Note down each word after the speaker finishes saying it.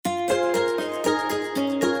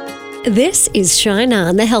This is Shine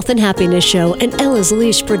On, the Health and Happiness Show, an Ella's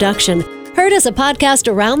Leash production. Heard as a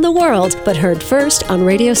podcast around the world, but heard first on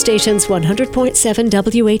radio stations 100.7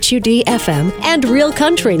 WHUD FM and Real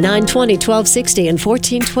Country 920, 1260, and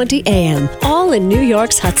 1420 AM, all in New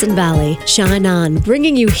York's Hudson Valley. Shine On,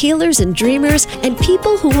 bringing you healers and dreamers and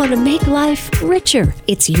people who want to make life richer.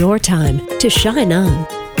 It's your time to shine on.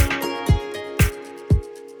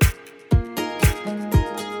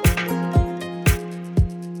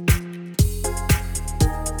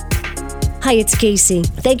 Hi, it's Casey.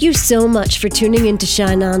 Thank you so much for tuning in to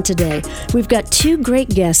Shine On today. We've got two great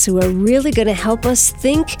guests who are really going to help us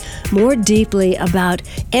think more deeply about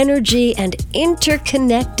energy and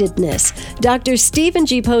interconnectedness. Dr. Stephen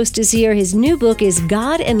G. Post is here. His new book is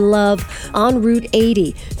God and Love on Route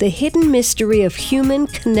 80, The Hidden Mystery of Human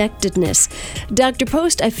Connectedness. Dr.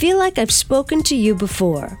 Post, I feel like I've spoken to you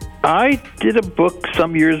before. I did a book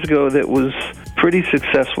some years ago that was pretty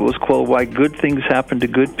successful. It was called Why Good Things Happen to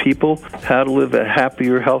Good People, How to Live a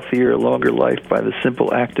Happier, Healthier, Longer Life by the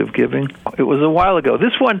Simple Act of Giving. It was a while ago.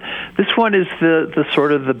 This one is the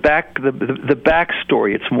sort of the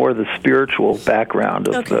backstory. It's more the spiritual background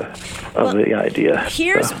of the idea.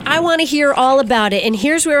 I want to hear all about it, and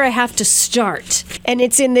here's where I have to start. And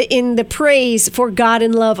it's in the praise for God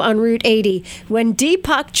and Love on Route 80. When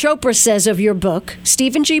Deepak Chopra says of your book,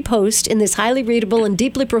 Stephen G. Post, in this highly readable and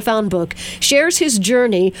deeply profound book, shares his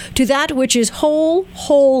journey to that which is whole,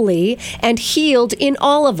 holy, and healed in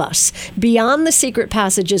all of us. Beyond the secret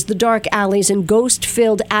passages, the dark alleys, and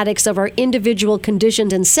ghost-filled attics of our individual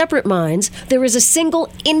conditioned and separate minds, there is a single,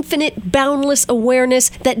 infinite, boundless awareness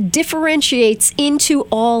that differentiates into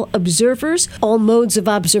all observers, all modes of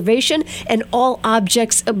observation, and all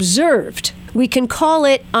objects observed. We can call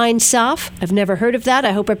it Ein Sof. I've never heard of that.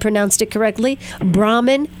 I hope I pronounced it correctly.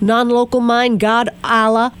 Brahman, non-local mind, God,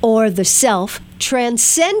 Allah, or the self.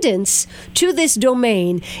 Transcendence to this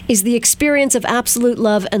domain is the experience of absolute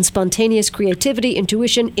love and spontaneous creativity,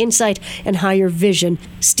 intuition, insight, and higher vision.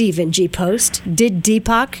 Stephen G. Post, did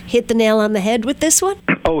Deepak hit the nail on the head with this one?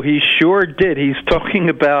 Oh, he sure did. He's talking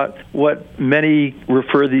about what many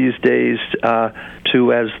refer these days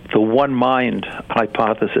to as the one mind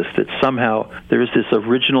hypothesis, that somehow there is this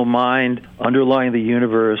original mind underlying the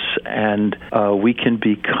universe, and we can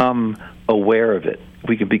become aware of it.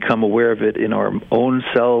 We can become aware of it in our own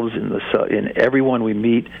selves, in everyone we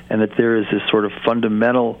meet, and that there is this sort of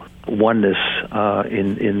fundamental oneness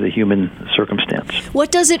in the human circumstance.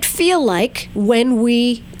 What does it feel like when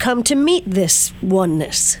we come to meet this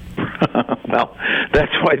oneness? Well,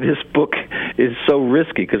 that's why this book is so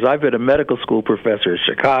risky, because I've been a medical school professor at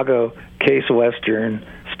Chicago, Case Western,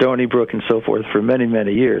 Stony Brook, and so forth for many,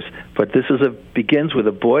 many years. But this begins with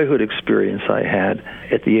a boyhood experience I had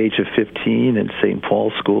at the age of 15 in St.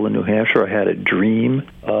 Paul's School in New Hampshire. I had a dream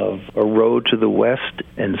of a road to the west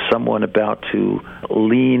and someone about to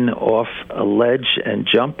lean off a ledge and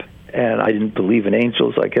jump. And I didn't believe in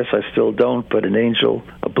angels. I guess I still don't. But a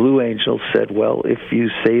blue angel, said, well, if you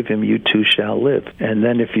save him, you too shall live. And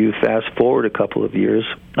then if you fast forward a couple of years,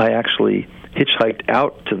 I actually hitchhiked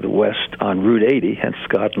out to the west on Route 80, hence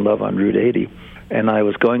God and Love on Route 80. And I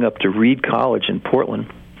was going up to Reed College in Portland.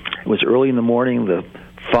 It was early in the morning. The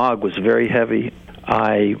fog was very heavy.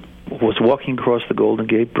 I was walking across the Golden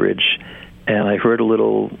Gate Bridge, and I heard a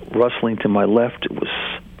little rustling to my left. It was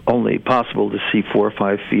only possible to see 4 or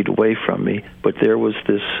 5 feet away from me, but there was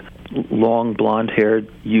this long blonde-haired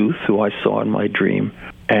youth who I saw in my dream,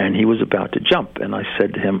 and he was about to jump. And I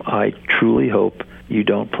said to him, I truly hope you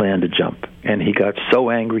don't plan to jump. And he got so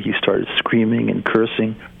angry, he started screaming and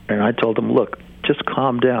cursing, and I told him, look, just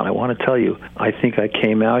calm down. I want to tell you, I think I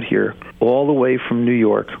came out here all the way from New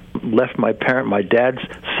York, left my dad's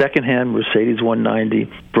secondhand Mercedes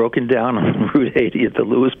 190, broken down on Route 80 at the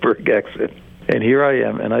Lewisburg exit. And here I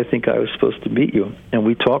am, and I think I was supposed to meet you. And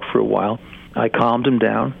we talked for a while. I calmed him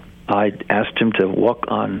down. I asked him to walk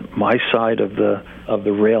on my side of the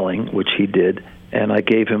railing, which he did. And I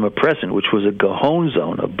gave him a present, which was a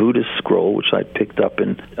Gohonzon, a Buddhist scroll, which I picked up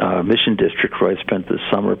in Mission District, where I spent the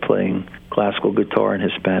summer playing classical guitar in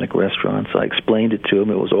Hispanic restaurants. I explained it to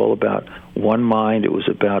him. It was all about one mind. It was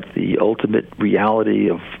about the ultimate reality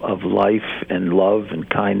of life and love and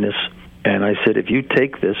kindness. And I said, if you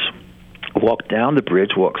take this, walk down the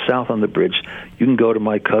bridge, walk south on the bridge, you can go to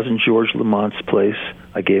my cousin George Lamont's place.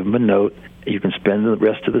 I gave him a note. You can spend the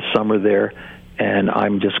rest of the summer there, and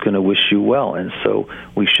I'm just going to wish you well. And so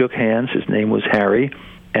we shook hands. His name was Harry,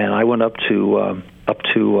 and I went up to up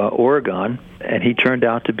to Oregon, and he turned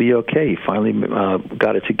out to be okay. He finally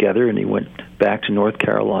got it together, and he went back to North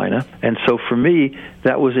Carolina. And so for me,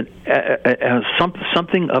 that was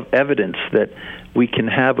something of evidence that we can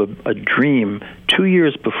have a dream 2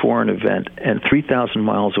 years before an event and 3,000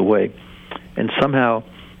 miles away, and somehow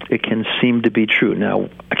it can seem to be true. Now,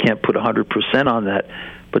 I can't put 100% on that,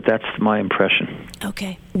 but that's my impression.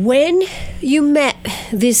 Okay. When you met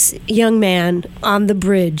this young man on the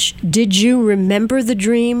bridge, did you remember the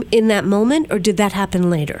dream in that moment, or did that happen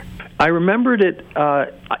later? I remembered it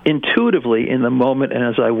intuitively in the moment, and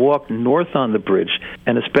as I walked north on the bridge,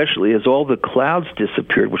 and especially as all the clouds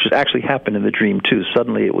disappeared, which actually happened in the dream too.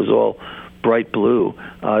 Suddenly it was all bright blue.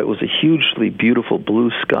 It was a hugely beautiful blue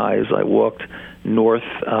sky as I walked north.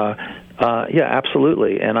 Yeah,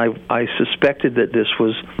 absolutely. And I suspected that this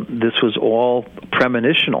was all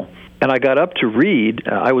premonitional. And I got up to read.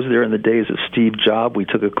 I was there in the days of Steve Jobs. We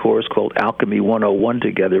took a course called Alchemy 101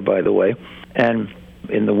 together, by the way. And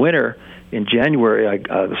in the winter, in January,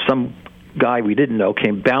 some guy we didn't know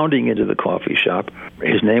came bounding into the coffee shop.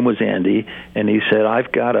 His name was Andy, and he said,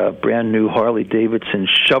 "I've got a brand new Harley-Davidson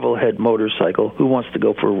shovelhead motorcycle. Who wants to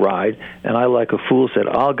go for a ride?" And I, like a fool, said,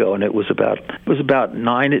 "I'll go." And it was about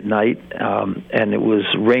 9 at night, and it was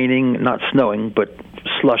raining, not snowing, but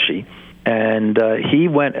slushy. And he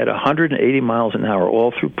went at 180 miles an hour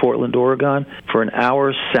all through Portland, Oregon. For an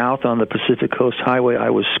hour south on the Pacific Coast Highway,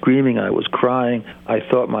 I was screaming, I was crying. I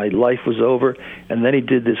thought my life was over. And then he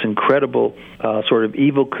did this incredible sort of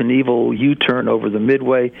Evel Knievel U-turn over the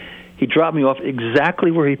Midway. He dropped me off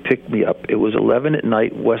exactly where he picked me up. It was 11 at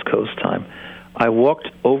night, West Coast time. I walked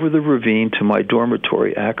over the ravine to my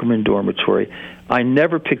dormitory, Ackerman Dormitory. I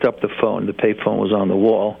never picked up the phone. The payphone was on the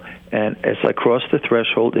wall. And as I crossed the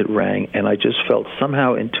threshold, it rang, and I just felt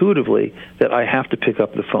somehow intuitively that I have to pick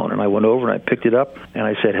up the phone. And I went over and I picked it up, and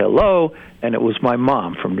I said, "Hello," and it was my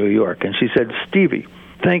mom from New York. And she said, "Stevie,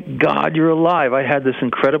 thank God you're alive. I had this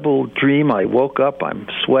incredible dream. I woke up. I'm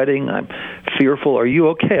sweating. I'm fearful. Are you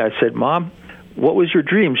okay?" I said, "Mom, what was your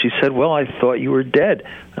dream?" She said, "Well, I thought you were dead."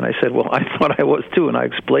 And I said, "Well, I thought I was too," and I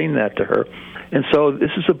explained that to her. And so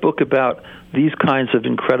this is a book about these kinds of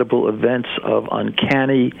incredible events of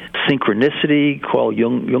uncanny synchronicity.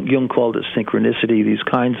 Jung called it synchronicity. These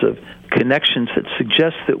kinds of connections that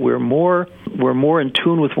suggest that we're more in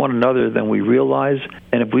tune with one another than we realize.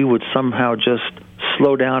 And if we would somehow just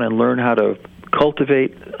slow down and learn how to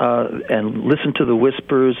cultivate and listen to the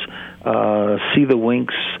whispers, see the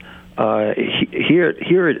winks,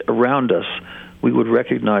 hear it around us, we would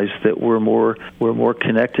recognize that we're more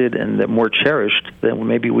connected and that more cherished than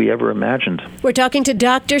maybe we ever imagined. We're talking to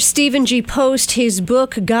Dr. Stephen G. Post, his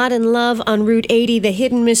book, God and Love on Route 80, The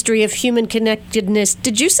Hidden Mystery of Human Connectedness.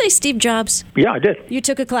 Did you say Steve Jobs? Yeah, I did. You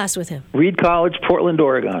took a class with him? Reed College, Portland,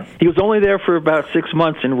 Oregon. He was only there for about 6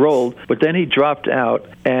 months enrolled, but then he dropped out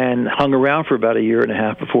and hung around for about a year and a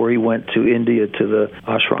half before he went to India to the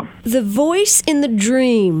ashram. The voice in the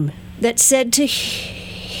dream that said to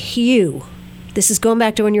you, this is going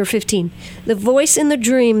back to when you were 15. The voice in the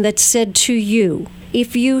dream that said to you,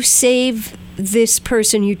 if you save this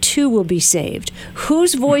person, you too will be saved.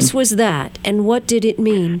 Whose voice was that, and what did it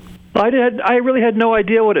mean? I really had no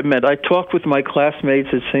idea what it meant. I talked with my classmates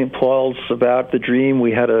at St. Paul's about the dream.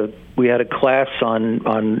 We had a class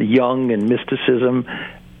on Jung and mysticism.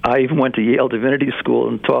 I even went to Yale Divinity School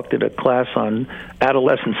and talked at a class on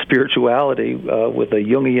adolescent spirituality with a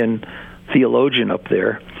Jungian theologian up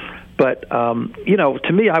there. But to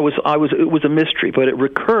me, it was a mystery. But it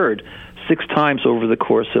recurred 6 times over the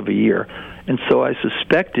course of a year, and so I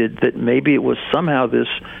suspected that maybe it was somehow this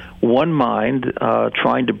one mind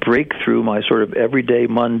trying to break through my sort of everyday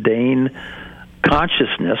mundane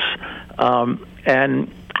consciousness. That's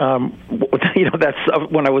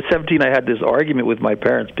when I was 17. I had this argument with my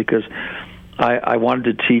parents because I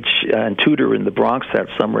wanted to teach and tutor in the Bronx that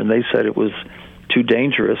summer, and they said it was too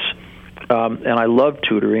dangerous. And I loved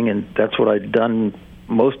tutoring, and that's what I'd done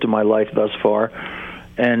most of my life thus far.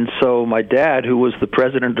 And so my dad, who was the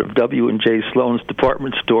president of W&J Sloan's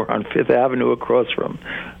department store on Fifth Avenue across from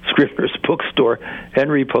Scribner's bookstore,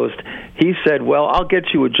 Henry Post, he said, "Well, I'll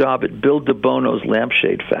get you a job at Bill DeBono's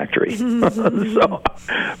lampshade factory." So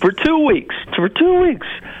for 2 weeks,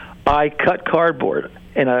 I cut cardboard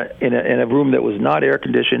in a room that was not air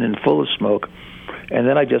conditioned and full of smoke. And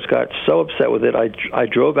then I just got so upset with it, I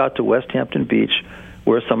drove out to West Hampton Beach,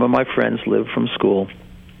 where some of my friends lived from school.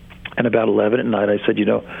 And about 11 at night, I said,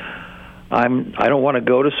 I don't want to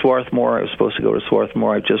go to Swarthmore. I was supposed to go to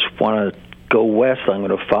Swarthmore. I just want to go west. I'm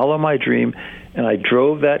going to follow my dream. And I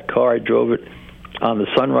drove that car. I drove it on the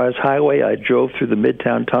Sunrise Highway. I drove through the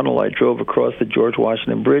Midtown Tunnel. I drove across the George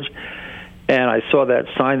Washington Bridge. and I saw that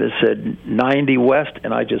sign that said 90 West,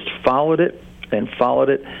 and I just followed it,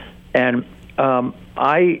 and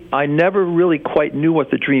I never really quite knew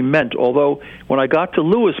what the dream meant, although when I got to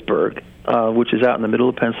Lewisburg, which is out in the middle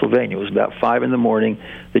of Pennsylvania, it was about 5 a.m,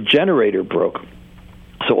 the generator broke.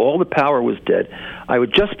 So all the power was dead. I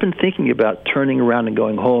had just been thinking about turning around and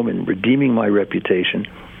going home and redeeming my reputation,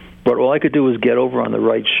 but all I could do was get over on the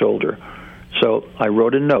right shoulder. So I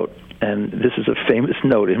wrote a note, and this is a famous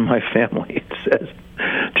note in my family. It says,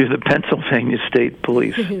 "To the Pennsylvania State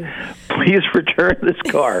Police, please return this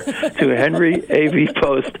car to Henry A.V.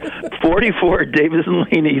 Post, 44 Davison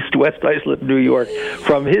Lane East, West Islip, New York,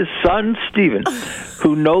 from his son, Stephen,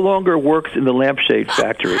 who no longer works in the lampshade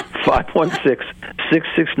factory,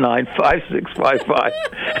 516-669-5655.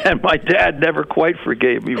 And my dad never quite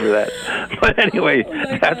forgave me for that. But anyway,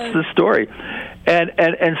 that's the story. And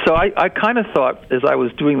so I kind of thought, as I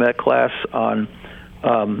was doing that class on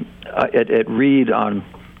at Reed on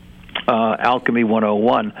Alchemy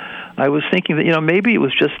 101, I was thinking that, maybe it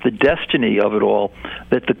was just the destiny of it all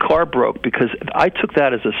that the car broke, because I took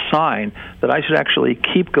that as a sign that I should actually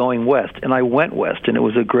keep going west. And I went west, and it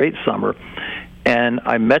was a great summer. And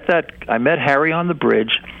I met Harry on the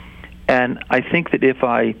bridge, and I think that if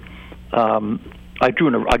I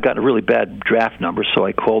got a really bad draft number, so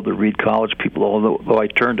I called the Reed College people, although I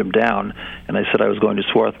turned them down, and I said I was going to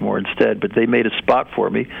Swarthmore instead. But they made a spot for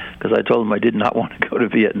me because I told them I did not want to go to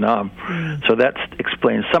Vietnam. So that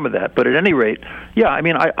explains some of that. But at any rate, yeah, I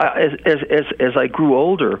mean, as I grew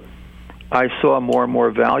older, I saw more and more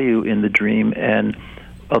value in the dream, and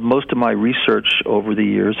most of my research over the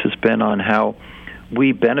years has been on how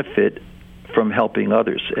we benefit from helping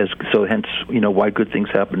others. So hence, why good things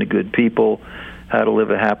happen to good people, how to live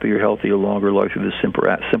a happier, healthier, longer life through the simple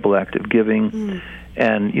act of giving,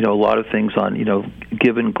 and a lot of things on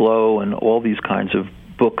Give and Glow and all these kinds of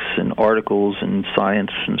books and articles and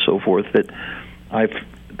science and so forth that I've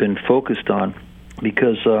been focused on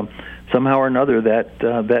because somehow or another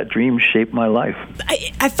that dream shaped my life.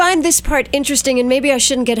 I find this part interesting, and maybe I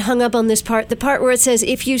shouldn't get hung up on this part. The part where it says,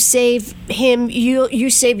 "If you save him,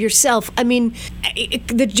 you save yourself." I mean,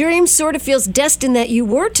 the dream sort of feels destined that you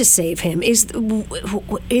were to save him.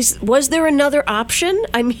 Was there another option?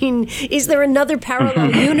 I mean, is there another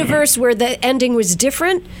parallel universe where the ending was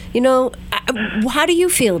different? How do you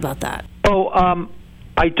feel about that?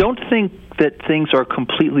 I don't think that things are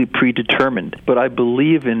completely predetermined, but I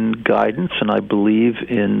believe in guidance, and I believe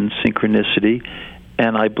in synchronicity,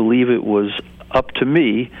 and I believe it was up to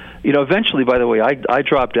me. Eventually, by the way, I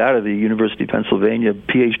dropped out of the University of Pennsylvania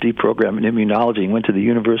PhD program in immunology and went to the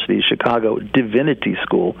University of Chicago Divinity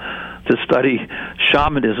School to study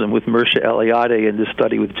shamanism with Mircea Eliade and to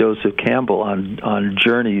study with Joseph Campbell on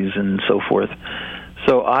journeys and so forth.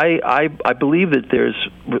 So I believe that there's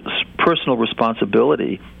personal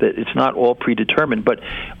responsibility, that it's not all predetermined. But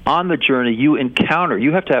on the journey, you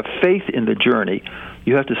have to have faith in the journey.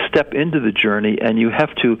 You have to step into the journey, and you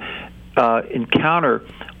have to encounter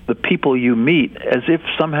the people you meet as if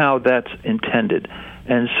somehow that's intended.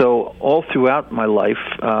 And so all throughout my life,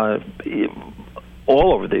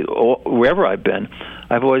 wherever I've been,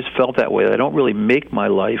 I've always felt that way. I don't really make my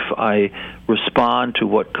life. I respond to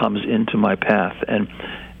what comes into my path. And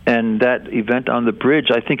that event on the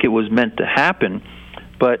bridge, I think it was meant to happen,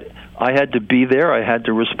 but I had to be there. I had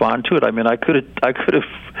to respond to it. I mean, I could have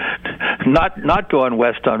not gone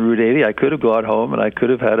west on Route 80. I could have gone home, and I could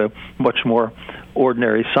have had a much more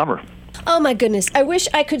ordinary summer. Oh, my goodness. I wish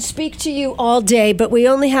I could speak to you all day, but we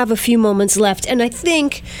only have a few moments left. And I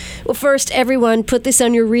think, well, first, everyone, put this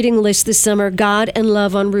on your reading list this summer, God and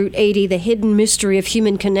Love on Route 80, The Hidden Mystery of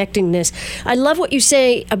Human Connectedness. I love what you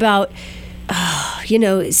say about,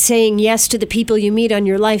 saying yes to the people you meet on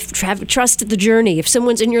your life. Trust the journey. If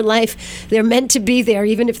someone's in your life, they're meant to be there,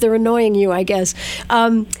 even if they're annoying you, I guess.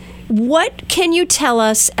 What can you tell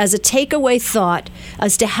us as a takeaway thought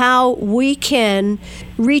as to how we can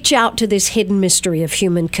reach out to this hidden mystery of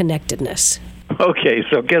human connectedness? Okay,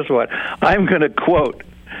 so guess what? I'm going to quote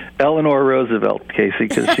Eleanor Roosevelt, Casey,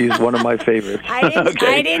 because she's one of my favorites.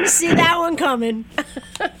 I didn't see that one coming.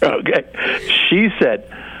 Okay. She said,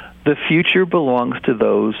 "The future belongs to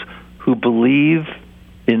those who believe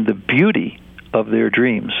in the beauty of their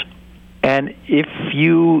dreams." And if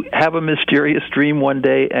you have a mysterious dream one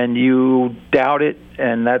day and you doubt it,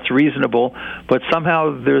 and that's reasonable, but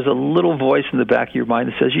somehow there's a little voice in the back of your mind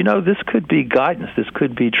that says, this could be guidance, this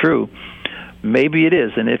could be true. Maybe it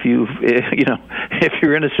is. And if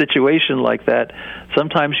you're in a situation like that,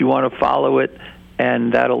 sometimes you want to follow it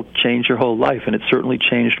and that'll change your whole life, and it certainly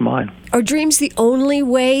changed mine. Are dreams the only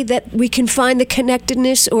way that we can find the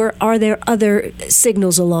connectedness, or are there other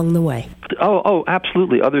signals along the way? Oh,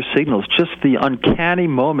 absolutely. Other signals. Just the uncanny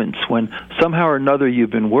moments when somehow or another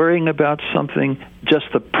you've been worrying about something, just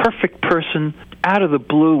the perfect person out of the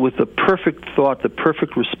blue with the perfect thought, the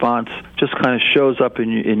perfect response, just kind of shows up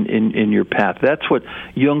in your path. That's what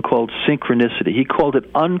Jung called synchronicity. He called it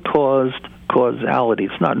uncaused causality.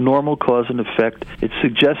 It's not normal cause and effect. It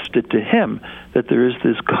suggested to him that there is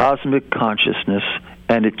this cosmic consciousness,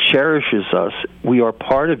 and it cherishes us. We are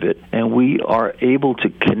part of it, and we are able to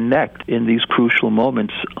connect in these crucial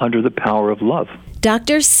moments under the power of love.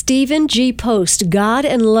 Dr. Stephen G. Post, God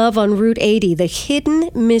and Love on Route 80, the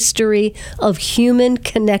hidden mystery of human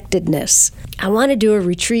connectedness. I want to do a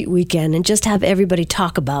retreat weekend and just have everybody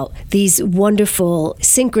talk about these wonderful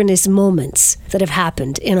synchronous moments that have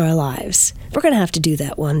happened in our lives. We're going to have to do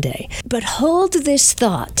that one day. But hold this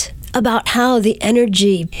thought about how the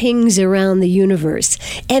energy pings around the universe.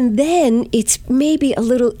 And then it's maybe a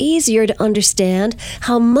little easier to understand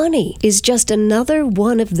how money is just another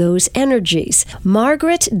one of those energies.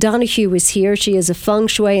 Margaret Donahue is here. She is a feng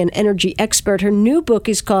shui and energy expert. Her new book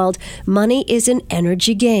is called Money is an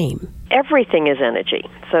Energy Game. Everything is energy.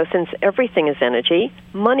 So since everything is energy,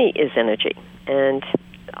 money is energy. And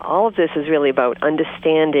all of this is really about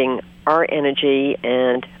understanding our energy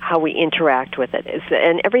and how we interact with it.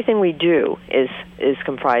 And everything we do is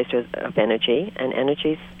comprised of energy, and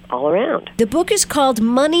energy's all around. The book is called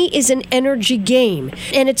Money is an Energy Game,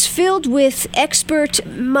 and it's filled with expert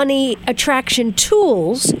money attraction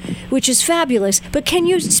tools, which is fabulous. But can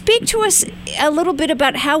you speak to us a little bit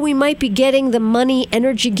about how we might be getting the money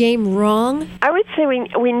energy game wrong? I would say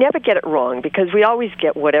we never get it wrong, because we always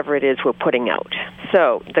get whatever it is we're putting out.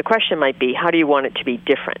 So the question might be, how do you want it to be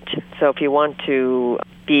different? So if you want to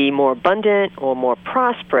be more abundant or more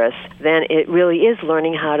prosperous, then it really is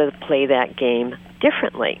learning how to play that game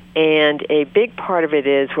differently. And a big part of it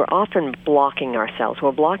is we're often blocking ourselves.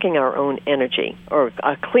 We're blocking our own energy, or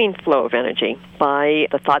a clean flow of energy, by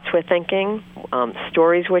the thoughts we're thinking,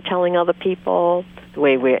 stories we're telling other people, the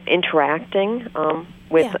way we're interacting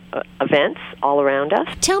with events all around us.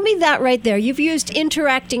 Tell me that right there. You've used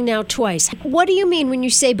interacting now twice. What do you mean when you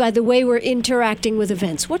say by the way we're interacting with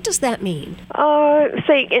events? What does that mean?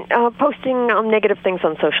 Posting negative things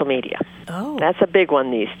on social media. Oh. That's a big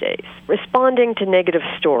one these days. Responding to negative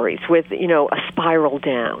stories with, a spiral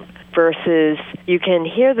down, versus you can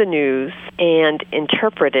hear the news and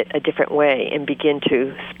interpret it a different way and begin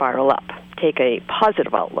to spiral up. Take a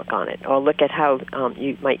positive outlook on it, or look at how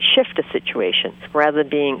you might shift a situation rather than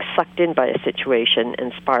being sucked in by a situation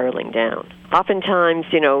and spiraling down. Oftentimes,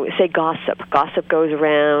 say gossip. Gossip goes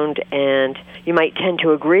around, and you might tend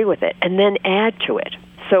to agree with it and then add to it.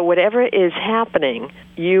 So whatever is happening,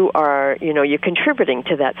 you're contributing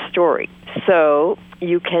to that story. So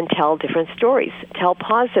you can tell different stories. Tell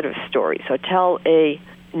positive stories, or tell a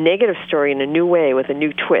negative story in a new way with a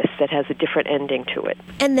new twist that has a different ending to it.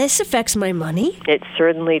 And this affects my money? It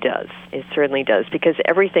certainly does. It certainly does, because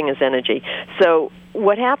everything is energy. So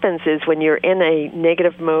what happens is when you're in a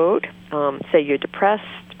negative mode, say you're depressed,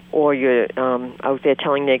 or you're out there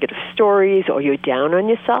telling negative stories, or you're down on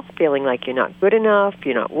yourself, feeling like you're not good enough,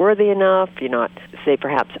 you're not worthy enough, you're not, say,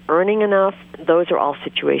 perhaps earning enough, those are all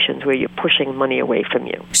situations where you're pushing money away from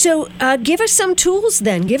you. So give us some tools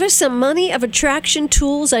then. Give us some money of attraction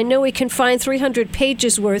tools. I know we can find 300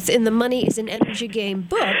 pages worth in the Money is an Energy Game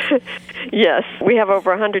book. Yes, we have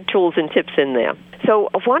over 100 tools and tips in there. So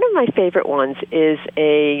one of my favorite ones is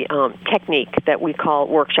a technique that we call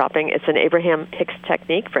workshopping. It's an Abraham Hicks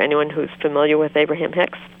technique, for anyone who's familiar with Abraham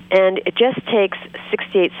Hicks. And it just takes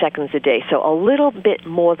 68 seconds a day, so a little bit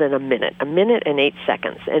more than a minute and 8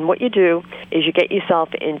 seconds. And what you do is you get yourself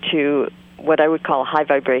into what I would call a high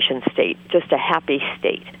vibration state, just a happy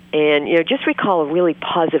state. And, just recall a really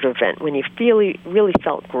positive event when you really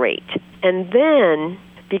felt great. And then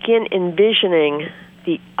begin envisioning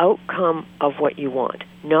the outcome of what you want.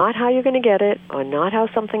 Not how you're going to get it, or not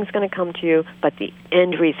how something's going to come to you, but the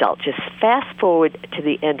end result. Just fast forward to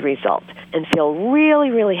the end result and feel really,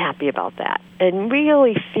 really happy about that, and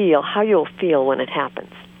really feel how you'll feel when it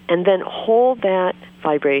happens. And then hold that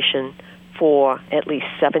vibration for at least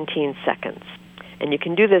 17 seconds. And you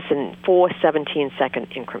can do this in 4 17-second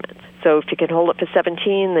increments. So if you can hold it for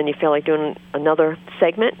 17, then you feel like doing another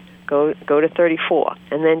segment, go to 34,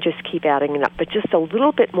 and then just keep adding it up, but just a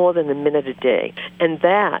little bit more than a minute a day, and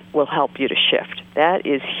that will help you to shift. That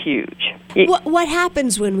is huge. What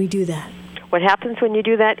happens when we do that? What happens when you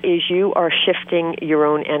do that is you are shifting your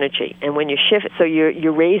own energy. And when you shift, so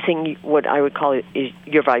you're raising what I would call is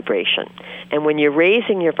your vibration. And when you're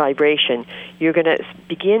raising your vibration, you're going to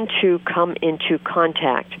begin to come into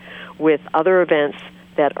contact with other events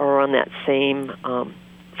that are on that same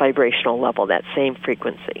vibrational level, that same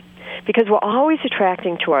frequency. Because we're always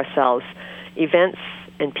attracting to ourselves events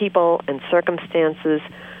and people and circumstances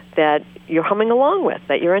that you're humming along with,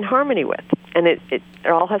 that you're in harmony with. And it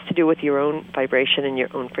all has to do with your own vibration and your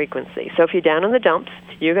own frequency. So if you're down in the dumps,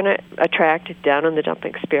 you're going to attract down in the dump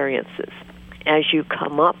experiences. As you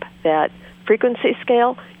come up that frequency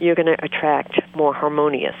scale, you're going to attract more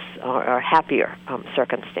harmonious or happier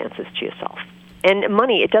circumstances to yourself. And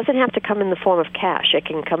money, it doesn't have to come in the form of cash. It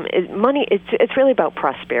can come, money, it's really about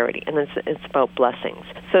prosperity, and it's about blessings.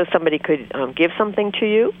 So somebody could give something to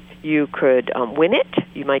you. You could win it.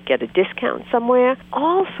 You might get a discount somewhere.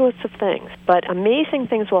 All sorts of things. But amazing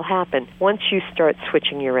things will happen once you start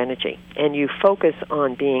switching your energy and you focus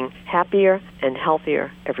on being happier and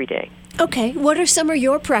healthier every day. Okay, what are some of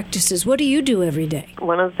your practices? What do you do every day?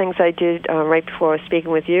 One of the things I did right before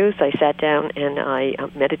speaking with you is I sat down and I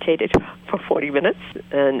meditated for 40 minutes,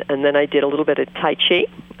 and then I did a little bit of Tai Chi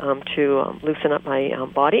to loosen up my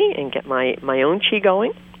body and get my own Chi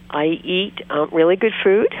going. I eat really good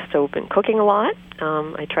food, so I've been cooking a lot.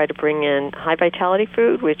 I try to bring in high-vitality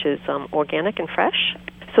food, which is organic and fresh.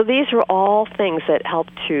 So these are all things that help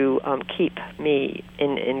to keep me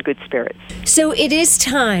in good spirits. So it is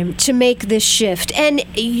time to make this shift. And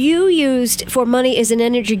you used, for Money is an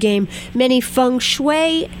Energy Game, many feng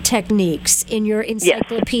shui techniques in your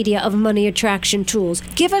encyclopedia of money attraction tools.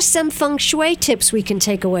 Give us some feng shui tips we can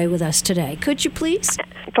take away with us today. Could you please?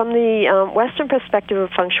 From the Western perspective of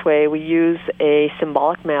feng shui, we use a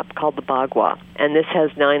symbolic map called the Bagua, and this has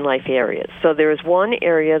 9 life areas. So there is one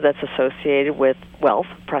area that's associated with wealth,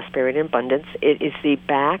 prosperity, and abundance. It is the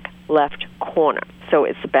back left corner. So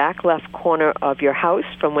it's the back left corner of your house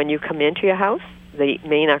from when you come into your house, the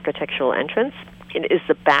main architectural entrance. It is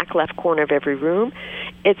the back left corner of every room.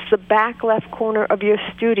 It's the back left corner of your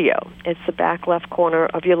studio. It's the back left corner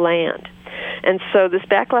of your land. And so this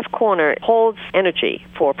back left corner holds energy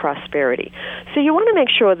for prosperity. So you want to make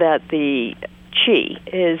sure that the chi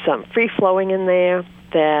is free-flowing in there,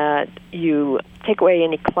 that you take away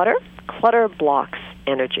any clutter. Clutter blocks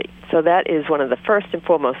energy. So that is one of the first and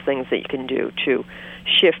foremost things that you can do to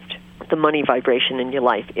shift the money vibration in your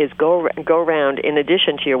life, is go around, in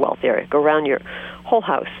addition to your wealth area, go around your whole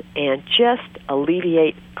house and just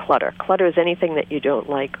alleviate clutter. Clutter is anything that you don't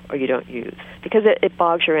like or you don't use, because it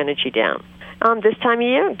bogs your energy down. This time of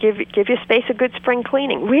year, give your space a good spring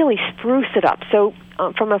cleaning. Really spruce it up. So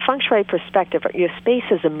from a feng shui perspective, your space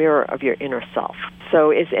is a mirror of your inner self.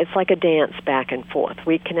 So it's like a dance back and forth.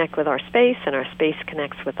 We connect with our space, and our space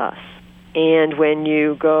connects with us. And when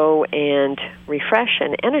you go and refresh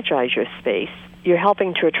and energize your space, you're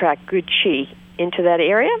helping to attract good chi into that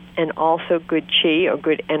area, and also good chi or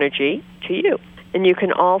good energy to you. And you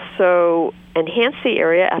can also enhance the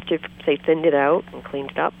area after you've, say, thinned it out and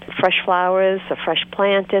cleaned it up. Fresh flowers, a fresh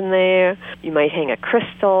plant in there. You might hang a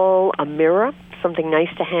crystal, a mirror, something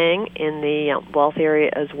nice to hang in the wealth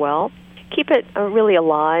area as well. Keep it really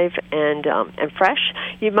alive and fresh.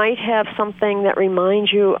 You might have something that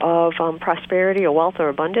reminds you of prosperity or wealth or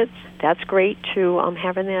abundance. That's great to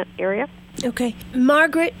have in that area. Okay.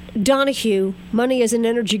 Margaret Donahue, Money is an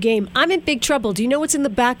Energy Game. I'm in big trouble. Do you know what's in the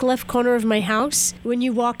back left corner of my house? When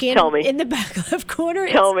you walk in, Tell me. In the back left corner,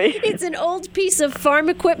 Tell me. It's an old piece of farm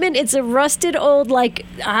equipment. It's a rusted old, like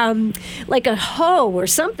a hoe or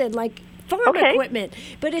something, like farm equipment.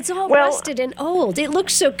 But it's all rusted and old. It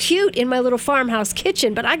looks so cute in my little farmhouse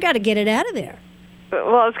kitchen, but I got to get it out of there.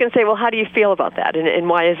 Well, I was going to say, how do you feel about that, and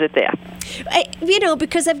why is it there?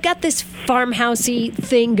 Because I've got this farmhousey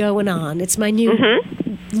thing going on. It's my new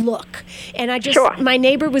look. And my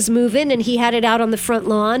neighbor was moving, and he had it out on the front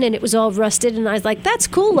lawn, and it was all rusted, and I was like, that's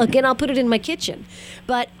cool looking. I'll put it in my kitchen.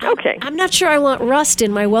 But I'm not sure I want rust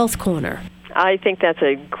in my wealth corner. I think that's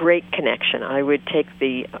a great connection. I would take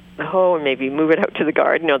the hoe and maybe move it out to the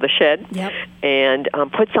garden or the shed, and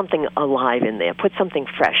put something alive in there. Put something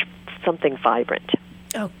fresh, something vibrant.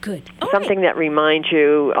 Oh, good. Something that reminds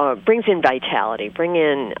you, brings in vitality, bring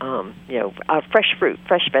in, fresh fruit,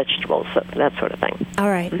 fresh vegetables, that sort of thing. All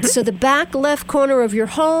right. So the back left corner of your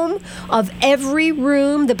home, of every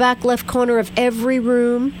room, the back left corner of every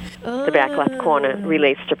room. The back left corner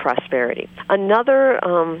relates to prosperity. Another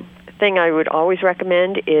thing I would always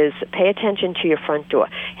recommend is pay attention to your front door.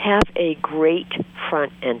 Have a great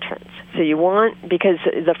front entrance. So you want, because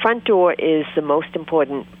the front door is the most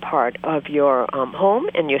important part of your home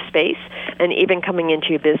and your space, and even coming into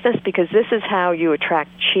your business, because this is how you attract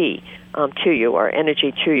chi to you, or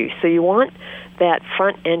energy to you. So you want that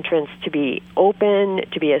front entrance to be open,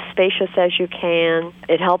 to be as spacious as you can.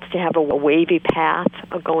 It helps to have a wavy path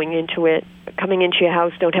going into it. Coming into your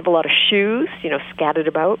house, don't have a lot of shoes, scattered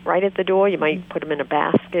about right at the door. You might put them in a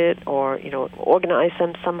basket or, organize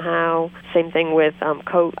them somehow. Same thing with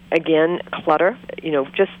coat. Again, clutter.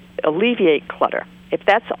 Just alleviate clutter. If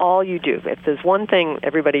that's all you do, if there's one thing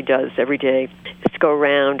everybody does every day, is to go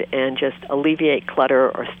around and just alleviate clutter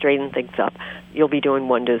or straighten things up, you'll be doing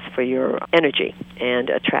wonders for your energy and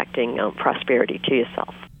attracting prosperity to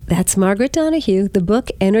yourself. That's Margaret Donahue. The book,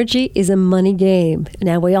 Energy is a Money Game.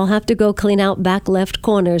 Now, we all have to go clean out back left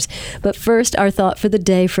corners. But first, our thought for the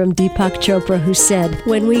day from Deepak Chopra, who said,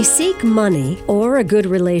 when we seek money or a good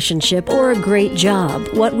relationship or a great job,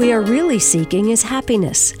 what we are really seeking is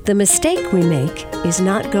happiness. The mistake we make is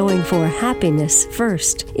not going for happiness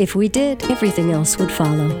first. If we did, everything else would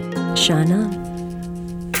follow. Shine on.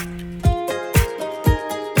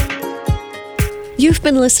 You've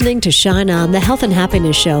been listening to Shine On, the Health and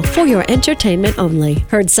Happiness Show, for your entertainment only.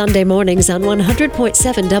 Heard Sunday mornings on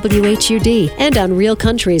 100.7 WHUD and on Real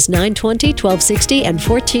Country's 920, 1260, and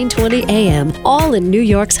 1420 AM, all in New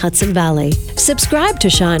York's Hudson Valley. Subscribe to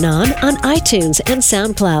Shine On iTunes and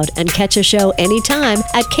SoundCloud, and catch a show anytime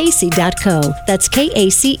at kacey.co. That's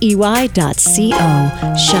KACEY.co.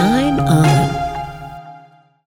 Shine On.